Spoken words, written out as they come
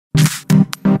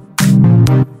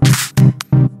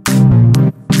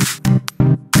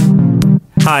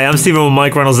Hi, I'm Steven with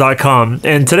MicRentals.com,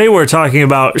 and today we're talking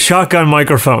about shotgun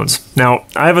microphones. Now,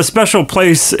 I have a special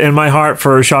place in my heart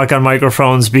for shotgun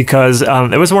microphones because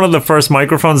it was one of the first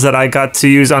microphones that I got to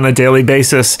use on a daily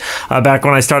basis back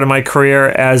when I started my career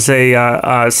as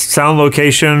a sound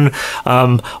location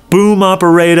boom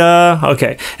operator.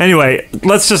 Okay, anyway,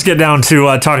 let's just get down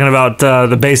to talking about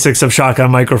the basics of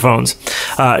shotgun microphones.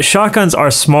 Shotguns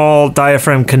are small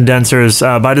diaphragm condensers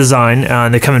by design,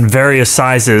 and they come in various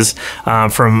sizes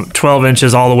from 12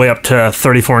 inches all the way up to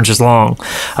 34 inches long.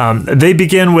 They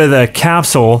begin with a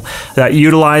capsule that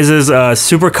utilizes a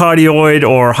supercardioid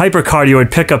or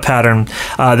hypercardioid pickup pattern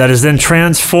that is then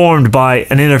transformed by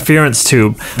an interference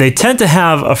tube. They tend to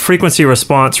have a frequency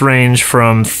response range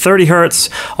from 30 hertz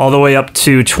all the way up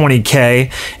to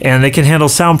 20K, and they can handle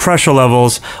sound pressure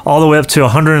levels all the way up to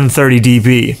 130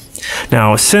 dB.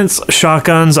 Now, since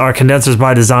shotguns are condensers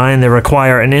by design, they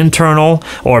require an internal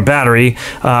or battery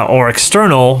or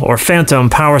external or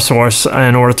phantom power source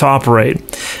in order to operate.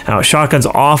 Now, shotguns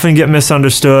often get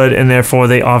misunderstood and therefore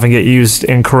they often get used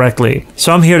incorrectly.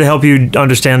 So I'm here to help you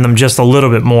understand them just a little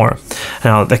bit more.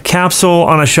 Now, the capsule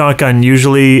on a shotgun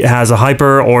usually has a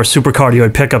hyper or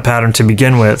supercardioid pickup pattern to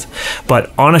begin with,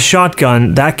 but on a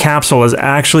shotgun, that capsule is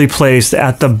actually placed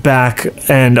at the back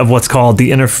end of what's called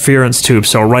the interference tube,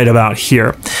 so right about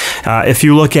here. If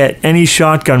you look at any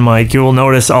shotgun mic, you will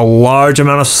notice a large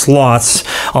amount of slots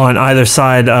on either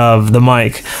side of the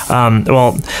mic.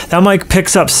 Well, that mic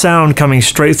picks up sound coming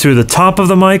straight through the top of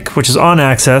the mic, which is on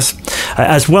axis,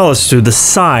 as well as through the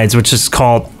sides, which is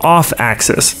called off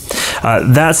axis.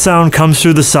 That sound comes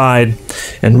through the side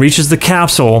and reaches the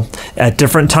capsule at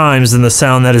different times than the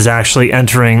sound that is actually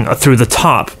entering through the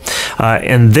top.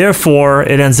 And therefore,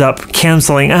 it ends up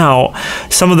canceling out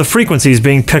some of the frequencies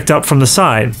being picked up from the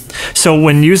side. So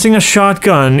when using a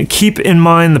shotgun, keep in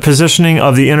mind the positioning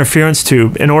of the interference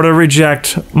tube in order to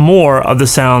reject more of the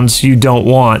sounds you don't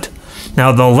want.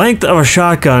 Now, the length of a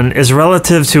shotgun is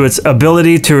relative to its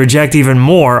ability to reject even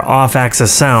more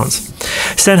off-axis sounds.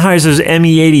 Sennheiser's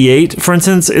ME88, for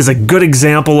instance, is a good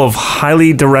example of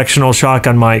highly directional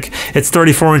shotgun mic. It's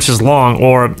 34 inches long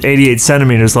or 88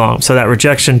 centimeters long, so that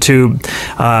rejection tube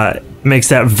makes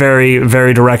that very,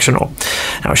 very directional.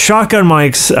 Now, shotgun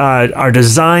mics are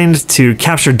designed to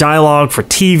capture dialogue for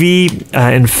TV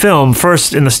and film,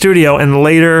 first in the studio and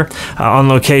later on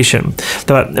location.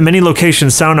 But many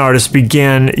location sound artists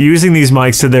began using these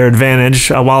mics to their advantage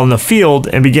while in the field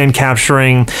and began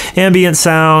capturing ambient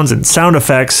sounds and sound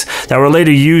effects that were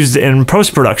later used in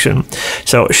post-production.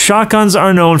 So shotguns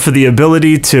are known for the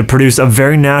ability to produce a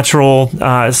very natural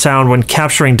sound when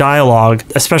capturing dialogue,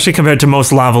 especially compared to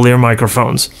most lavalier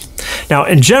microphones. Now,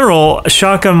 in general,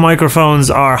 shotgun microphones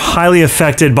are highly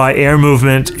affected by air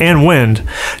movement and wind,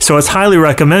 so it's highly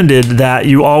recommended that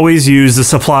you always use the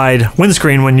supplied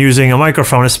windscreen when using a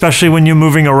microphone, especially when you're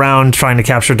moving around trying to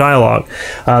capture dialogue.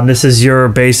 This is your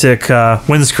basic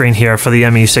windscreen here for the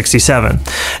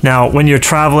ME67. Now, when you're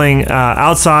traveling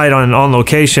outside on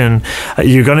location,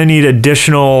 you're going to need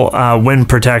additional wind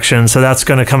protection, so that's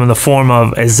going to come in the form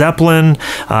of a Zeppelin,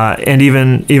 and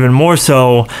even more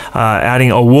so,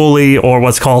 adding a woolly or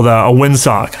what's called a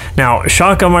windsock. Now,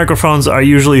 shotgun microphones are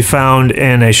usually found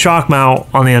in a shock mount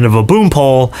on the end of a boom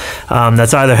pole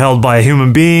that's either held by a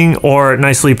human being or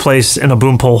nicely placed in a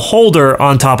boom pole holder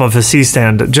on top of a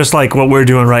C-stand, just like what we're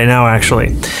doing right now,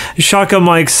 actually. Shotgun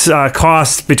mics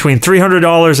cost between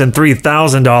 $300 and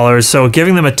 $3,000, so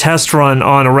giving them a test run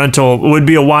on a rental would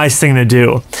be a wise thing to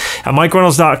do. At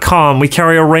MicRentals.com, we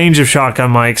carry a range of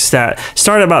shotgun mics that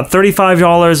start at about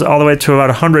 $35 all the way to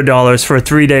about $100 for a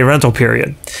 3-day rental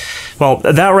period. Well,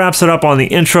 that wraps it up on the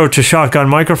intro to shotgun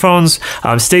microphones.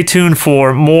 Stay tuned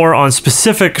for more on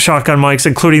specific shotgun mics,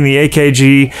 including the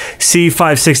AKG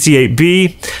C568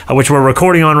 B, which we're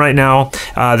recording on right now,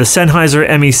 the Sennheiser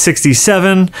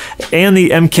ME67, and the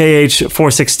MKH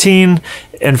 416,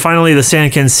 and finally the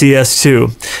Canon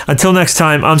CS2. Until next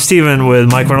time, I'm Steven with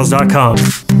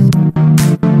MicRentals.com.